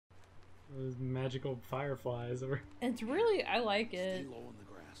Those magical fireflies. Or It's really, I like it. Stay low on the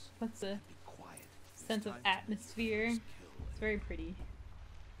grass. What's a Be quiet. sense of atmosphere? It's very pretty.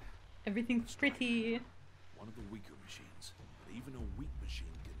 Everything's pretty. One of the weaker machines, but even a weak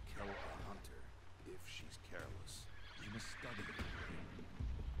machine can kill a hunter if she's careless. You must study it.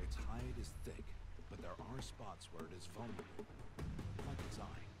 Its hide is thick, but there are spots where it is vulnerable, like its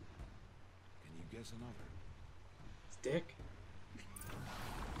eye. Can you guess another? stick.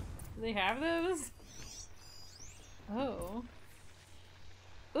 Do they have those? Oh.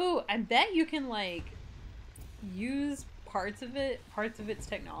 Ooh, I bet you can like use parts of its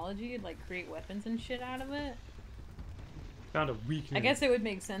technology, like create weapons and shit out of it. Found a weakness. I guess it would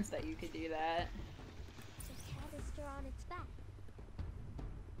make sense that you could do that. The canister on its back.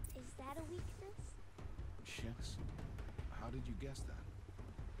 Is that a weakness? Yes. How did you guess that?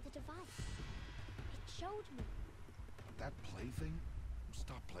 The device. It showed me. That plaything?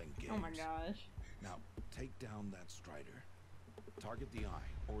 Stop playing games. Oh my gosh. Now, take down that Strider. Target the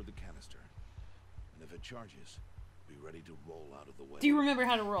eye or the canister. And if it charges, be ready to roll out of the way. Do you remember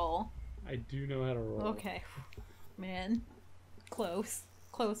how to roll? I do know how to roll. Okay. Man. Close.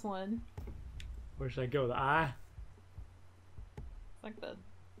 Close one. Where should I go? The eye? It's like the...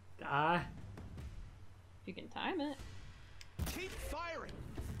 The eye? If you can time it. Keep firing!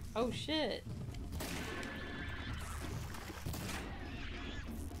 Oh shit.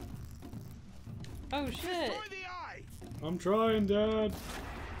 Oh shit. Destroy the eye! I'm trying, Dad.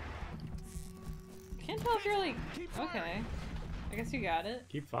 Can't tell if you're like... Keep firing. Okay. I guess you got it.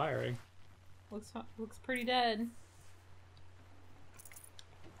 Keep firing. Looks pretty dead.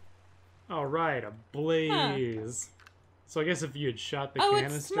 Alright, a blaze. So I guess if you had shot the Oh,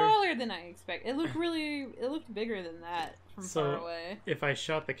 canister... it's smaller than I expect. It looked bigger than that from far away. If I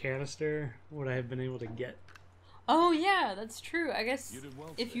shot the canister, would I have been able to get... Oh yeah, that's true. I guess You did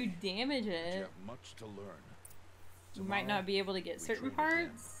well if you today. damage You it, have much to learn. you might not be able to get we certain train again.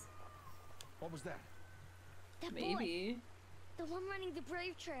 parts. What was that? That boy. Maybe. The one running the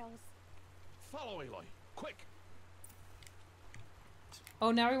brave trails. Follow Aloy, quick!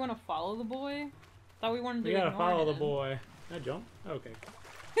 Oh, now we want to follow the boy? Thought we wanted to We gotta ignore follow the him. boy. Can I jump? Okay.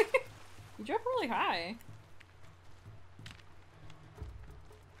 You jump really high.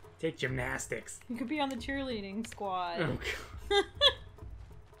 Take gymnastics. You could be on the cheerleading squad. Oh, God.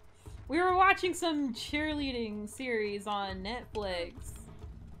 We were watching some cheerleading series on Netflix.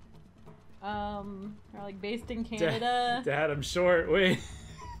 Or like based in Canada. Dad, I'm short. Wait.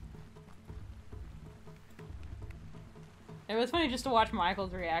 It was funny just to watch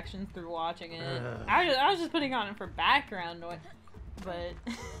Michael's reactions through watching it. Ugh. I was just putting on it for background noise, but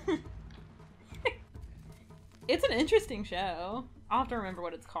it's an interesting show. I'll have to remember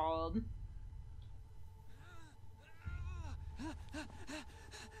what it's called.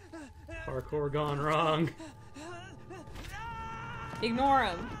 Parkour gone wrong. Ignore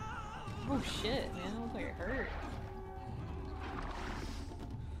him. Oh shit, man, that looks like it hurt.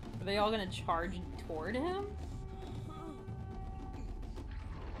 Are they all gonna charge toward him?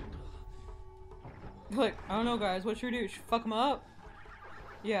 Like, I don't know, guys. What should we do? Should we fuck him up?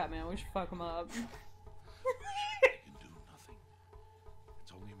 Yeah, man, we should fuck him up. You can do nothing.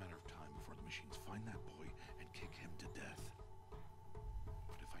 It's only a matter of time before the machines find that boy and kick him to death.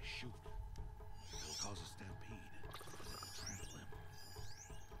 But if I shoot, it'll cause a stampede. It'll trample him.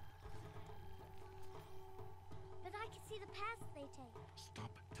 But I can see the paths they take.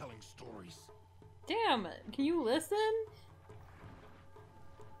 Stop telling stories. Damn it. Can you listen?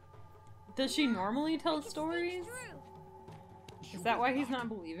 Does she normally tell I can stories? sneak through. Is that why he's not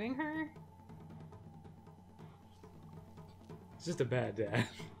believing her? It's just a bad dad.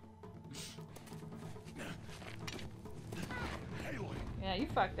 Aloy! Yeah, you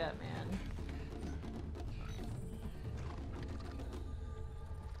fucked up, man.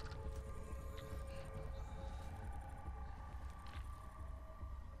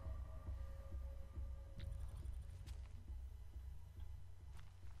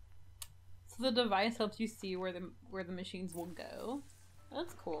 So the device helps you see where the machines will go.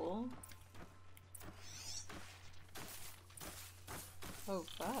 That's cool. Oh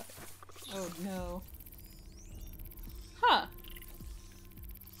fuck. Oh no. Huh.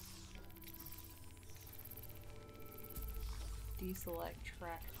 Deselect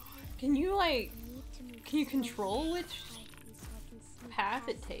track. Can you like, I need to move can you slowly control which quietly so I can sneak path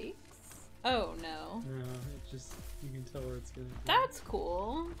it past takes? Oh no. No, it just, you can tell where it's gonna go. That's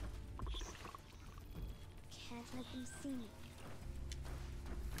cool. Can't let them see me.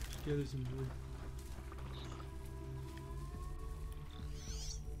 Yeah, there's some wood.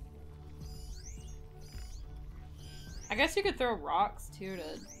 I guess you could throw rocks too to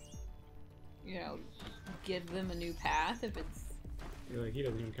you know, give them a new path if it's... You're like, he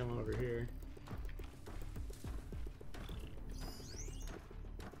doesn't even come over here.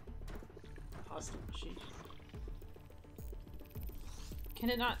 Hostile machine. Can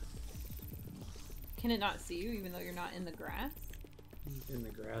it not see you even though you're not in the grass? In the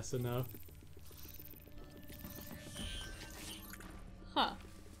grass enough. Huh.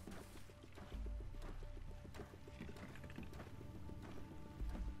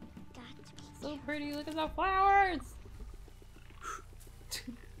 So pretty, look at the flowers!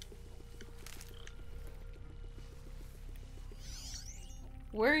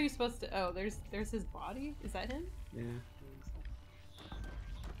 Where are you supposed to... Oh, there's his body? Is that him? Yeah.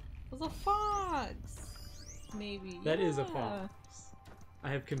 It was a fox! Maybe. That is a yeah. fox. I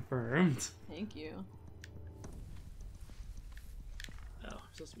have confirmed. Thank you. Oh, I'm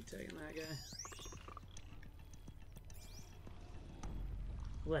supposed to be tagging that guy.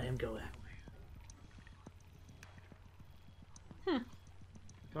 Let him go that way.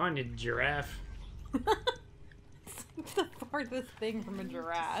 Come on, you giraffe. It's the farthest thing from a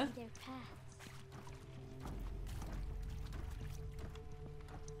giraffe. Their paths.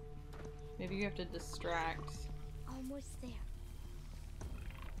 Maybe you have to distract. Almost there.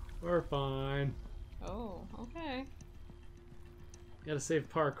 We're fine. Oh, okay. Gotta save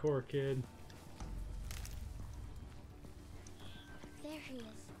parkour, kid. There he is.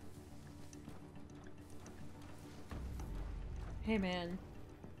 Hey man,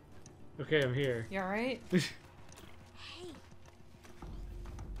 Okay, I'm here. you alright? Hey.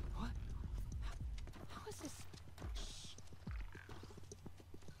 What? How is this? Shh.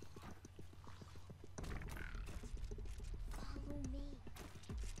 Follow me.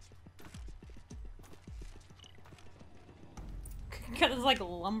 Got this like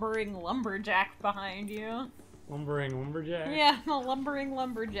lumbering lumberjack behind you. Lumbering lumberjack? Yeah, a lumbering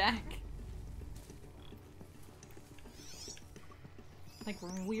lumberjack. Like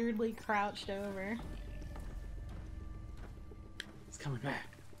weirdly crouched over. It's coming back.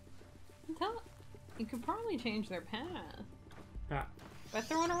 You could probably change their path Ah. by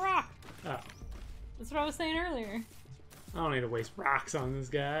throwing a rock. Oh. That's what I was saying earlier. I don't need to waste rocks on this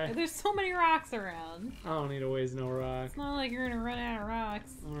guy. There's so many rocks around. I don't need to waste no rock. It's not like you're gonna run out of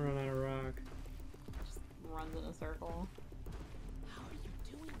rocks. I'm gonna run out of rock. Just runs in a circle. How are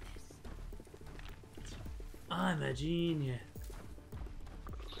you doing this? I'm a genius.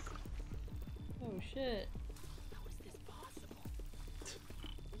 Oh shit. How is this possible?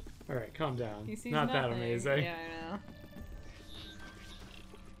 Alright, calm down. He sees Not that nothing. amazing. Yeah, I know.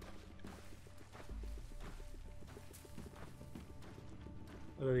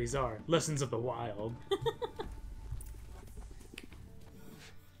 Although these are lessons of the wild.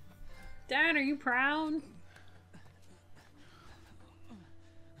 Dad, are you proud?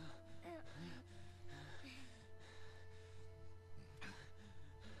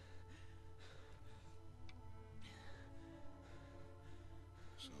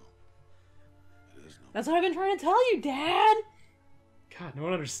 So, it is no. That's what I've been trying to tell you, Dad! God, no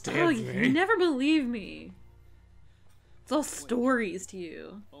one Oh, understands you me. never believe me. It's all stories to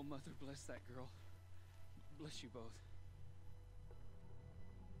you. Oh, Mother, bless that girl. Bless you both.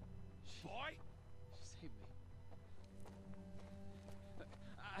 Boy! She saved me.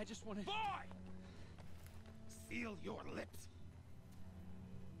 I just wanted... Boy! Seal your lips.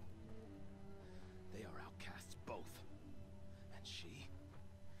 They are outcasts both. And she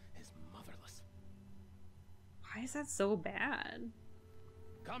is motherless. Why is that so bad?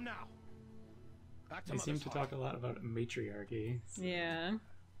 Come now. Back to They seem Mother's to heart. talk a lot about matriarchy. Yeah.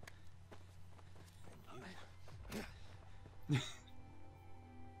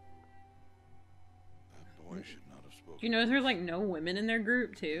 That boy should not have spoken. You know, there's like no women in their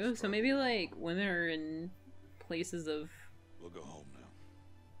group too, so maybe like women are in places of, We'll go home now.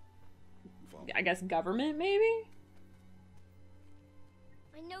 Follow I guess, government maybe?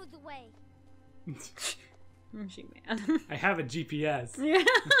 I know the way. Oh, she mad. I have a GPS. Yeah. Seal your lips.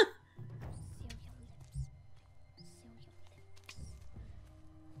 Seal your lips.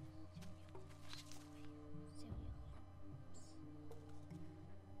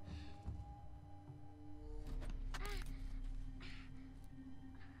 Seal your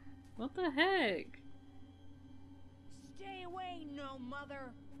What the heck? Stay away, no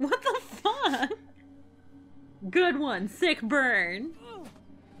mother. What the fuck? Good one. Sick burn.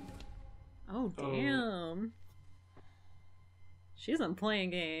 Oh, damn. She isn't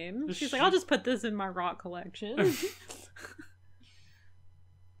playing games. She's like, I'll just put this in my rock collection.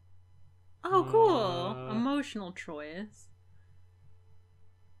 Oh, cool. Emotional choice.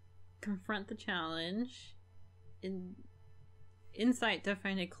 Confront the challenge. insight to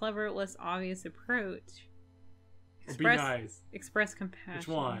find a clever, less obvious approach. Be nice. Express compassion. Which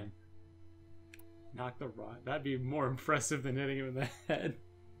one? Knock the rock. That'd be more impressive than hitting him in the head.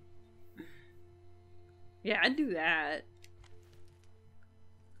 Yeah, I'd do that.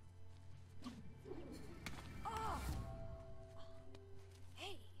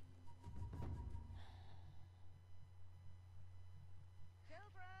 Hey.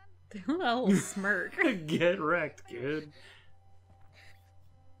 They look a little smirk. Get wrecked, kid.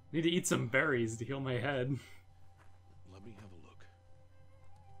 Need to eat some berries to heal my head. Let me have a look.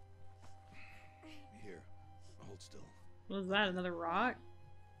 Here, hold still. What was that? Another rock?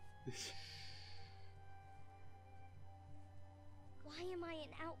 Why am I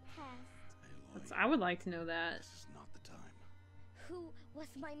an outcast? That's, I would like to know that. This is not the time. Who was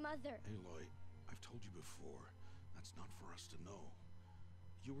my mother? Aloy, I've told you before, that's not for us to know.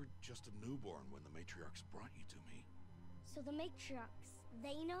 You were just a newborn when the matriarchs brought you to me. So the matriarchs,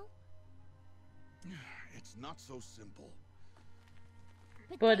 they know? It's not so simple.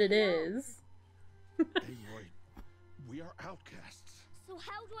 But they it know. is. Aloy, we are outcasts. So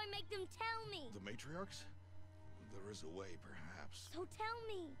how do I make them tell me? The matriarchs? There is a way, perhaps. So tell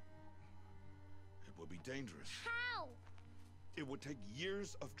me. It would be dangerous. How? It would take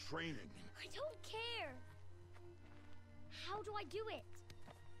years of training. I don't care. How do I do it?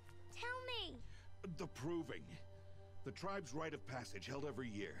 Tell me. The proving. The tribe's rite of passage held every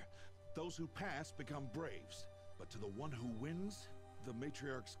year. Those who pass become braves. But to the one who wins, the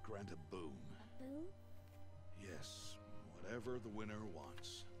matriarchs grant a boon. A boon? Yes, whatever the winner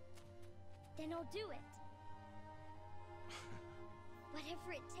wants. Then I'll do it.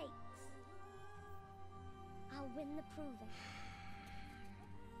 Whatever it takes. I'll win the proving.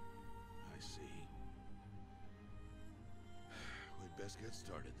 I see. We'd best get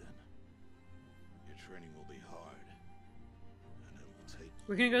started then. Your training will be hard. And it will take...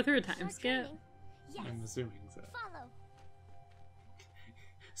 We're gonna go through a time Start skip. training? Yes. I'm assuming so. Follow.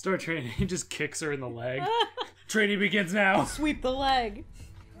 Start training. He just kicks her in the leg. Training begins now. Sweep the leg.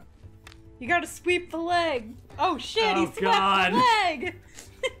 You gotta sweep the leg. Oh shit, he Oh, swept God. the leg!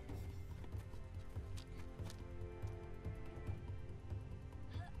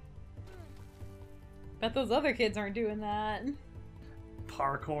 Bet those other kids aren't doing that.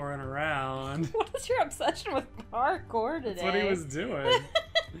 Parkouring around. What is your obsession with parkour today? That's what he was doing.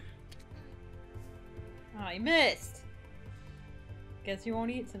 Oh, he missed. Guess you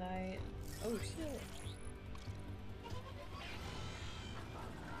won't eat tonight. Oh shit.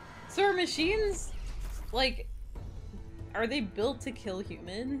 So are machines, like, are they built to kill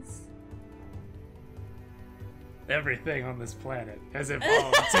humans? Everything on this planet has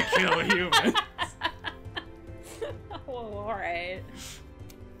evolved to kill humans. Well, alright.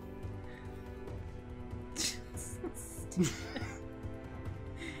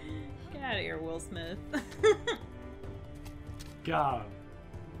 Get out of here, Will Smith. God.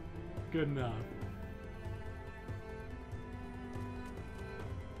 Good enough.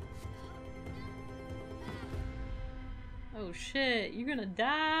 Oh shit, you're gonna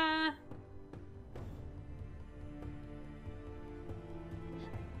die.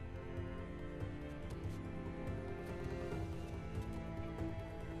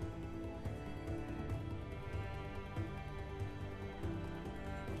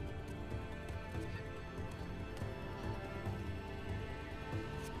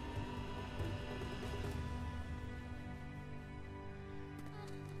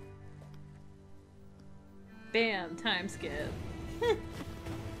 Bam, time skip. It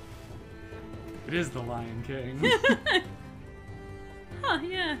is the Lion King. Huh,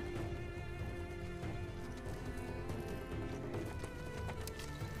 yeah.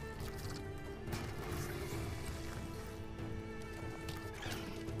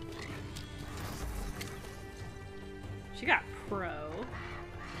 She got pro.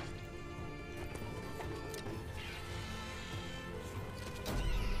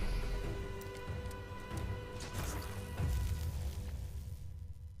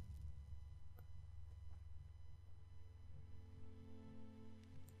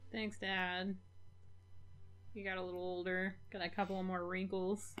 Thanks, Dad. You got a little older. Got a couple of more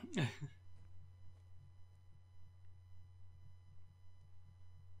wrinkles.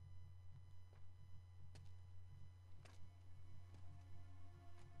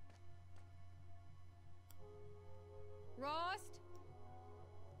 Rost?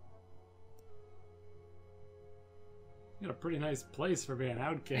 You got a pretty nice place for being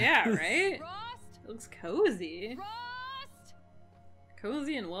outcast. Yeah, right? Rost? It looks cozy. Rost?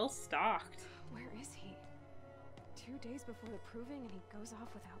 Cozy and well stocked. Where is he? 2 days before the proving and he goes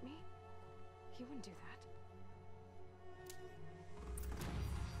off without me? He wouldn't do that.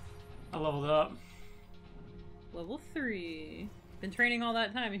 I leveled up. Level 3. Been training all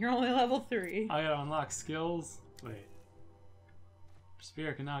that time and you're only level 3. I gotta unlock skills. Wait.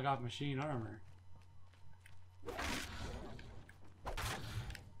 Spear can knock off machine armor.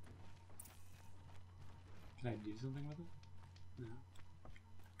 Can I do something with it? No.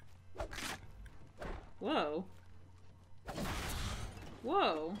 Whoa.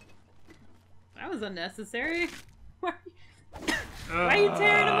 Whoa. That was unnecessary. Why are you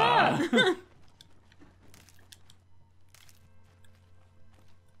tearing him up?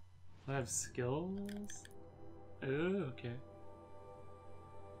 I have skills? Oh, okay.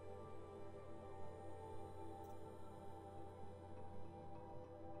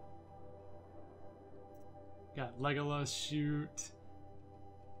 Got Legolas shoot.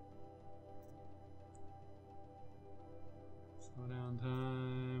 Slow down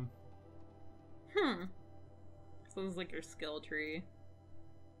time. Sounds like your skill tree.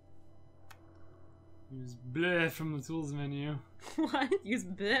 Use bleh from the tools menu. What? Use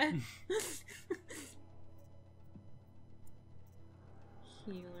bleh?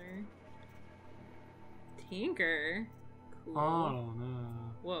 Healer. Tinker. Cool. Oh no.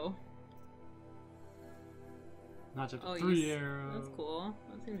 Whoa. Notch up to Oh, 3 arrows. That's cool.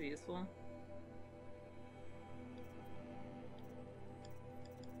 That seems useful.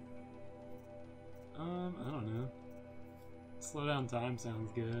 I don't know. Slow down time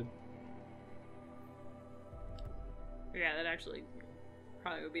sounds good. Yeah, that actually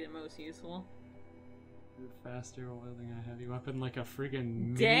probably would be the most useful. Faster wielding a heavy weapon like a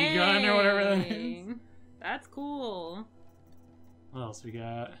freaking minigun or whatever that is. That's cool. What else we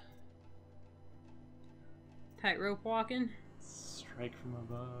got? Tightrope walking. Strike from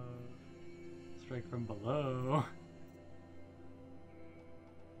above. Strike from below.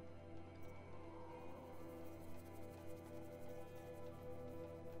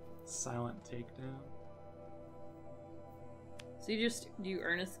 Silent takedown. So do you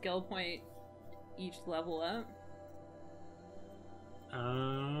earn a skill point each level up?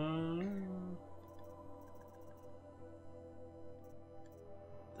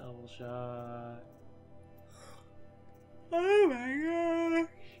 Double shot. Oh my gosh.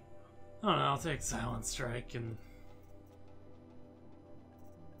 I don't know, I'll take Silent Strike and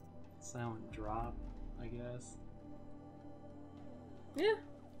Silent Drop, I guess. Yeah.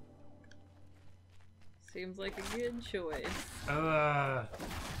 Seems like a good choice. Now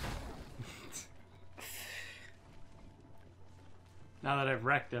that I've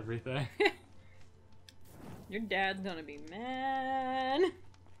wrecked everything. Your dad's gonna be mad.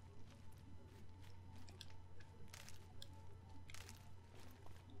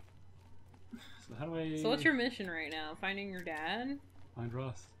 So how do I... So what's your mission right now? Finding your dad? Find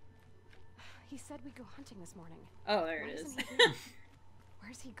Ross. He said we'd go hunting this morning. Oh, there Why it is. isn't he here?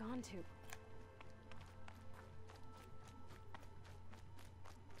 Where's he gone to?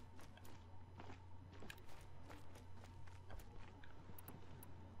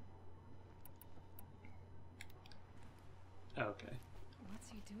 Okay. What's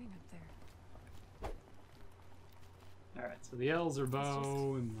he doing up there? Alright, so the L's are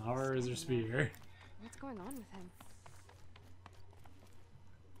bow and the R's are spear. What's going on with him?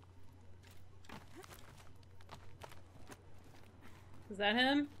 Is that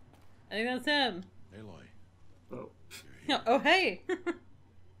him? I think that's him. Aloy, Oh. you're here. Oh, hey!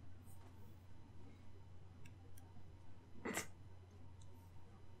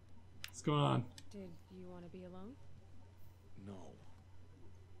 What's going on? Did you want to be alone? No.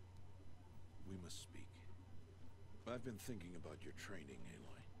 We must speak. I've been thinking about your training,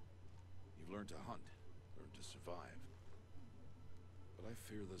 Aloy. You've learned to hunt, learned to survive. But I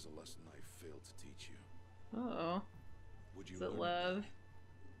fear there's a lesson I failed to teach you. Uh-oh. Would you Is it learn love?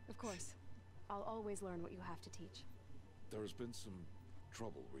 Of course. I'll always learn what you have to teach. There has been some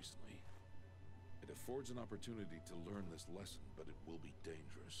trouble recently. It affords an opportunity to learn this lesson, but it will be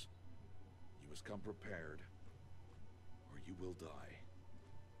dangerous. You must come prepared, or you will die.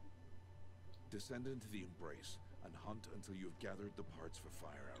 Descend into the embrace and hunt until you have gathered the parts for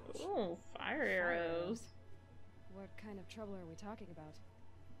fire arrows. Oh, fire arrows. What kind of trouble are we talking about?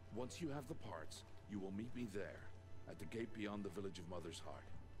 Once you have the parts, you will meet me there, at the gate beyond the village of Mother's Heart.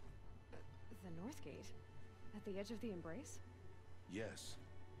 The North Gate? At the edge of the embrace? Yes.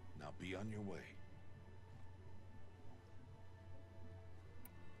 Now be on your way.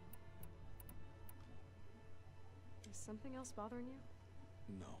 Is something else bothering you?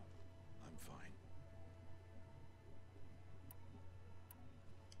 No, I'm fine.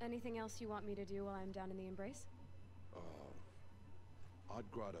 Anything else you want me to do while I'm down in the embrace? Odd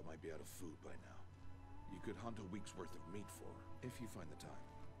Grotto might be out of food by now. You could hunt a week's worth of meat for her, if you find the time.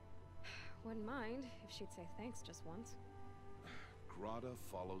 Wouldn't mind if she'd say thanks just once. Grata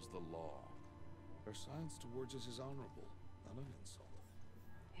follows the law. Her silence towards us is honorable, not an insult.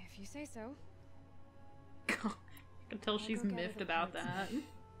 If you say so. I can tell I'll she's go gather miffed the about parts. that.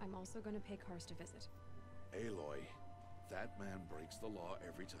 I'm also gonna pay Karst a visit. Aloy, that man breaks the law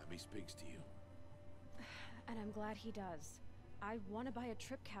every time he speaks to you. And I'm glad he does. I want to buy a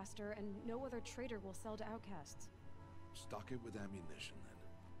tripcaster, and no other trader will sell to outcasts. Stock it with ammunition, then.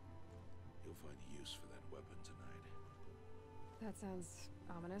 You'll find use for that weapon tonight. That sounds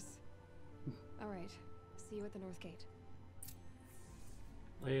ominous. Alright, see you at the North Gate.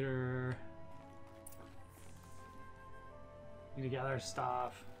 Later. Need to gather our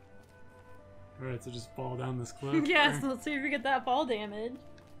stuff. Alright, so just fall down this cliff. Yes, let's see if we get that fall damage.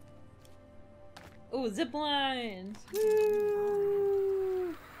 Oh, zip lines!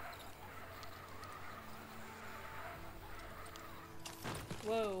 Woo!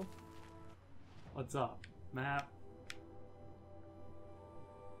 Whoa. What's up? Map.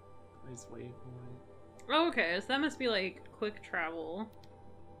 Nice waypoint. Oh, okay, so that must be like quick travel.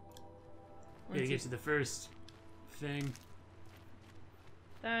 Gotta get to the first thing.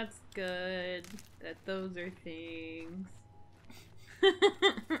 That's good that those are things.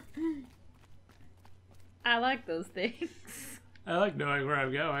 I like those things. I like knowing where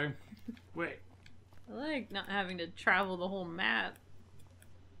I'm going. Wait. I like not having to travel the whole map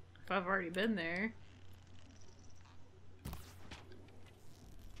if I've already been there.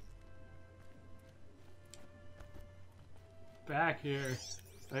 Back here.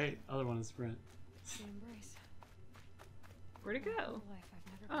 Wait, other one is sprint. The embrace. Where'd it go? Life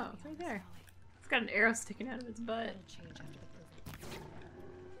I've never Oh, been it's right beyond this there. valley. It's got an arrow sticking out of its butt. It'll change after the proving.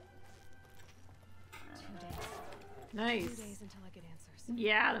 2 days. 2 Nice. days until I get answers.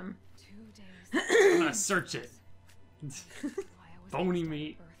 Yeah, them. 2 days. I'm gonna search it. Why I was Bony raised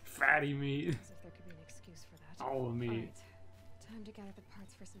meat, at birth. fatty meat, As if there could be an excuse for that. all the meat. Alright. Time to gather the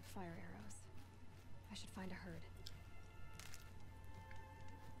parts for some fire arrows. I should find a herd.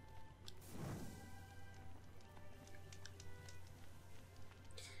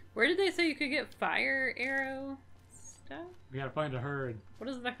 Where did they say you could get fire arrow stuff? We gotta find a herd. What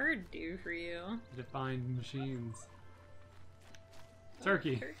does the herd do for you? To find machines.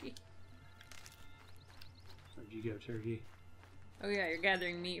 Turkey. Turkey. Where'd you go, turkey? Oh yeah, you're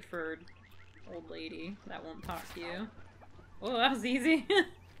gathering meat for old lady that won't talk to you. Oh, that was easy.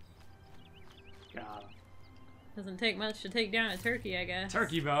 Got him. Doesn't take much to take down a turkey, I guess.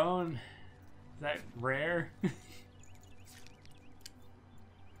 Turkey bone. Is that rare?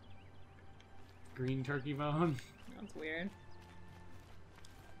 Green turkey bone. That's weird.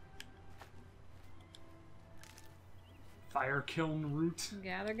 Fire kiln root.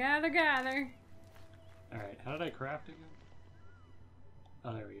 Gather, gather, gather. Alright, how did I craft again?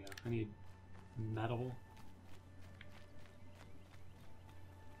 Oh, there we go. I need metal.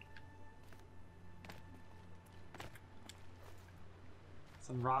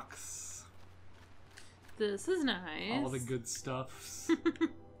 Some rocks. This is nice. All the good stuffs.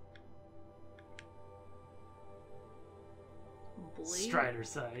 Strider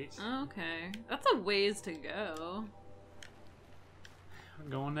site. Okay. That's a ways to go. I'm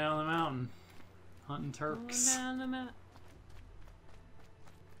going down the mountain. Hunting Going Turks. down the mountain.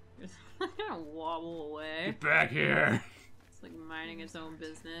 It's gonna wobble away. Get back here! It's like minding its own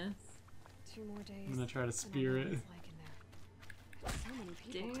business. 2 more days. I'm gonna try to and I'll spear know it. what it's like in there. So many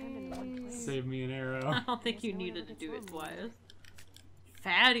people crammed into one Dang. place. Save me an arrow. I don't think Guess you no one needed ever to do gets it lonely. twice.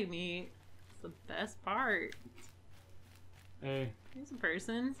 Fatty meat. It's the best part. Hey, He's a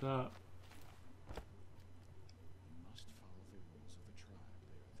person. what's up? We must follow the rules of the tribe.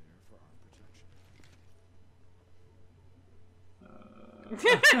 They are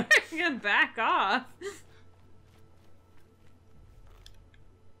there for our protection. You're gonna back off.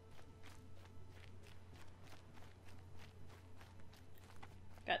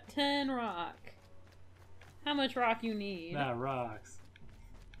 Got 10 rock. How much rock you need? That rocks.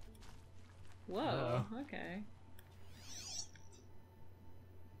 Whoa, okay.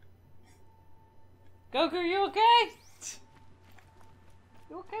 Goku, you okay?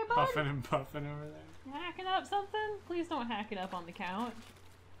 You okay, bud? Puffing and puffing over there. You hacking up something? Please don't hack it up on the couch.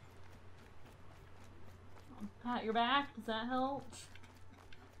 Pat your back, does that help?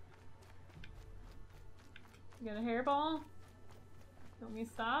 You got a hairball? Want me to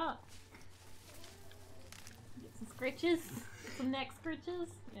stop? Get some scritches? Some neck scritches?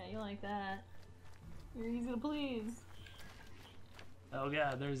 Yeah, you like that. You're easy to please. Oh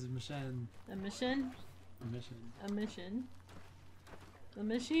god, there's a machine. A mission? A mission. A mission. The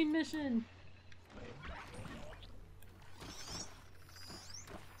machine mission.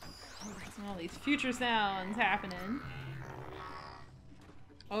 Alright, All these future sounds happening.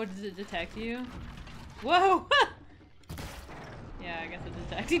 Oh, does it detect you? Whoa! Yeah, I guess it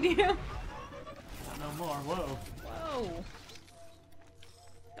detected you. No more. Whoa. Whoa.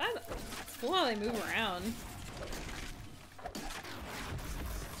 That's cool how they move around.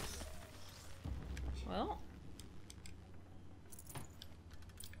 Well.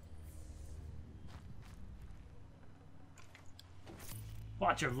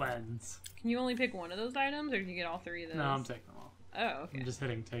 Watch your lens. Can you only pick one of those items, or can you get all three of those? No, I'm taking them all. Oh, okay. I'm just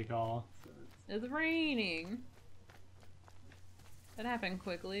hitting take all. It's raining. That happened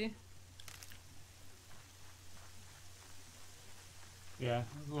quickly. Yeah,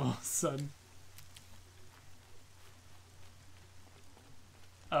 a little sudden.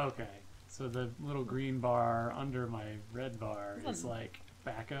 Okay, so the little green bar under my red bar is like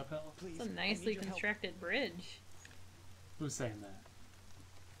backup health? Please, It's a nicely constructed bridge. Who's saying that?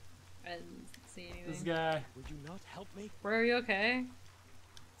 I didn't see anything. This guy. Would you not help me? Bro, are you okay?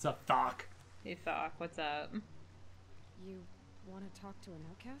 What's up, Doc? Hey, Thok, what's up? You want to talk to an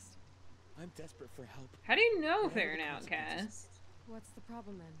outcast? I'm desperate for help. How do you know if Whatever they're an the consequences. outcast? What's the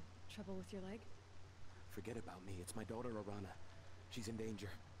problem then? Trouble with your leg? Forget about me. It's my daughter, Arana. She's in danger.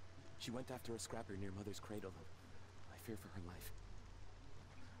 She went after a scrapper near Mother's cradle. I fear for her life.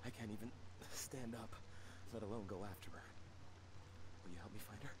 I can't even stand up, let alone go after her. Will you help me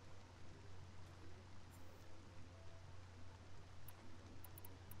find her?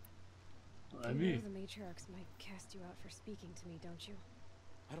 I You mean, know the matriarchs might cast you out for speaking to me, don't you?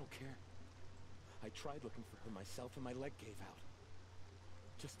 I don't care. I tried looking for her myself and my leg gave out.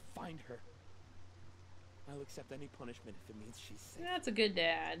 Just find her. I'll accept any punishment if it means she's safe. That's a good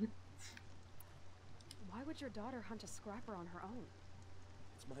dad. Why would your daughter hunt a scrapper on her own?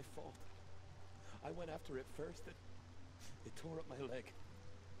 It's my fault. I went after it first and it tore up my leg.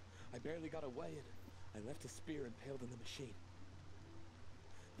 I barely got away and I left a spear impaled in the machine.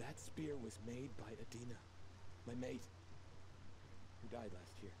 That spear was made by Adina, my mate, who died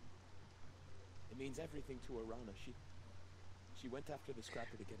last year. It means everything to Arana. She went after the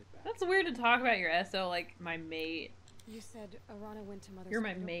scrapper to get it back. That's weird to talk about your SO like my mate. You said Arana went to Mother's You're my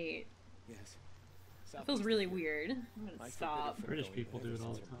cradle? mate. Yes. That feels really weird. I'm gonna I stop. forbid her from British going, people but do ever it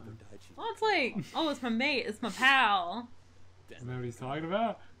all since the her mother time. died, she's Well, it's like, oh, it's my mate. It's my pal. Isn't that what he's talking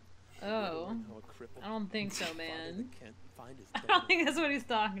about? Oh. Now a cripple. I don't think so, Father man. that can't find his I daughter. don't think that's what he's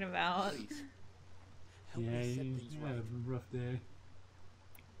talking about. Please. Help Yeah, me set he things had right. a rough day.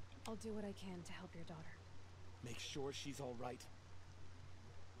 I'll do what I can to help your daughter. Make sure she's all right.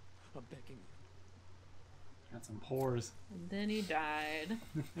 I'm begging you. Got some pores. And then he died.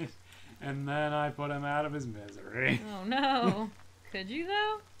 And then I put him out of his misery. Oh no. Could you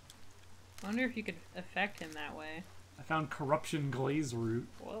though? I wonder if you could affect him that way. I found corruption glaze root.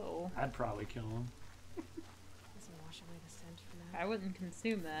 Whoa. I'd probably kill him. This will wash away the scent for now. I wouldn't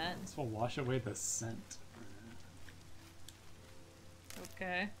consume that. This will wash away the scent.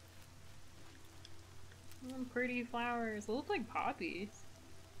 Okay. Pretty flowers. They look like poppies.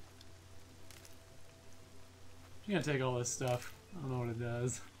 You gotta take all this stuff. I don't know what it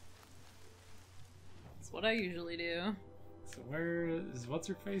does. That's what I usually do. So where is what's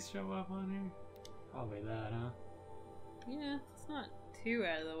her face show up on here? Probably that, huh? Yeah, it's not too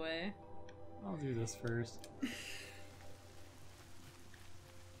out of the way. I'll do this first.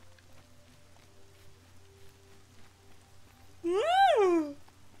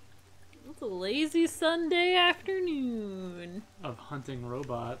 It's a lazy Sunday afternoon. Of hunting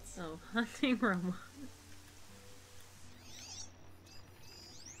robots. Oh, hunting robots.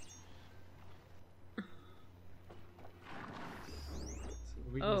 So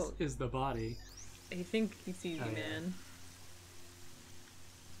the weakness Oh. is the body. I think he sees you, Oh, yeah. man.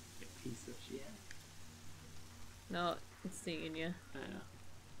 You piece of shit. No, it's seeing you. Yeah.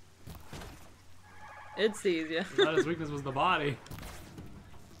 It sees you. I thought his weakness was the body.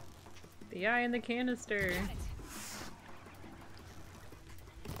 The eye in the canister.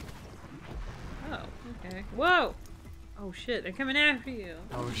 Oh, okay. Whoa! Oh shit, they're coming after you.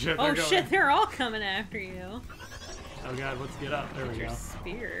 Oh shit, Oh they're going. shit, they're all coming after you. Oh god, let's get up. There we Your go.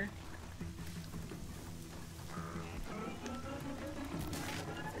 spear.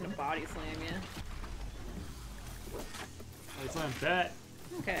 It's gonna body slam you. It's on bet.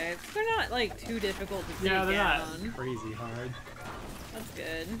 Okay, they're not like too difficult to take Yeah, they're down. not crazy hard. That's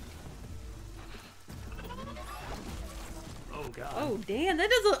good. Oh god. Oh damn, that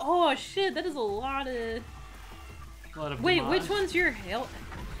does a oh shit, that is a lot of. A lot of Wait, mod. which one's your health?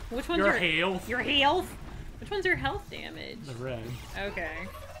 Which one's Your health. Your health? Which one's your health damage? The red. Okay.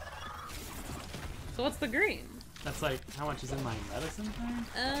 So what's the green? That's like how much is in my medicine thing?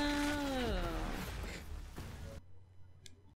 Oh,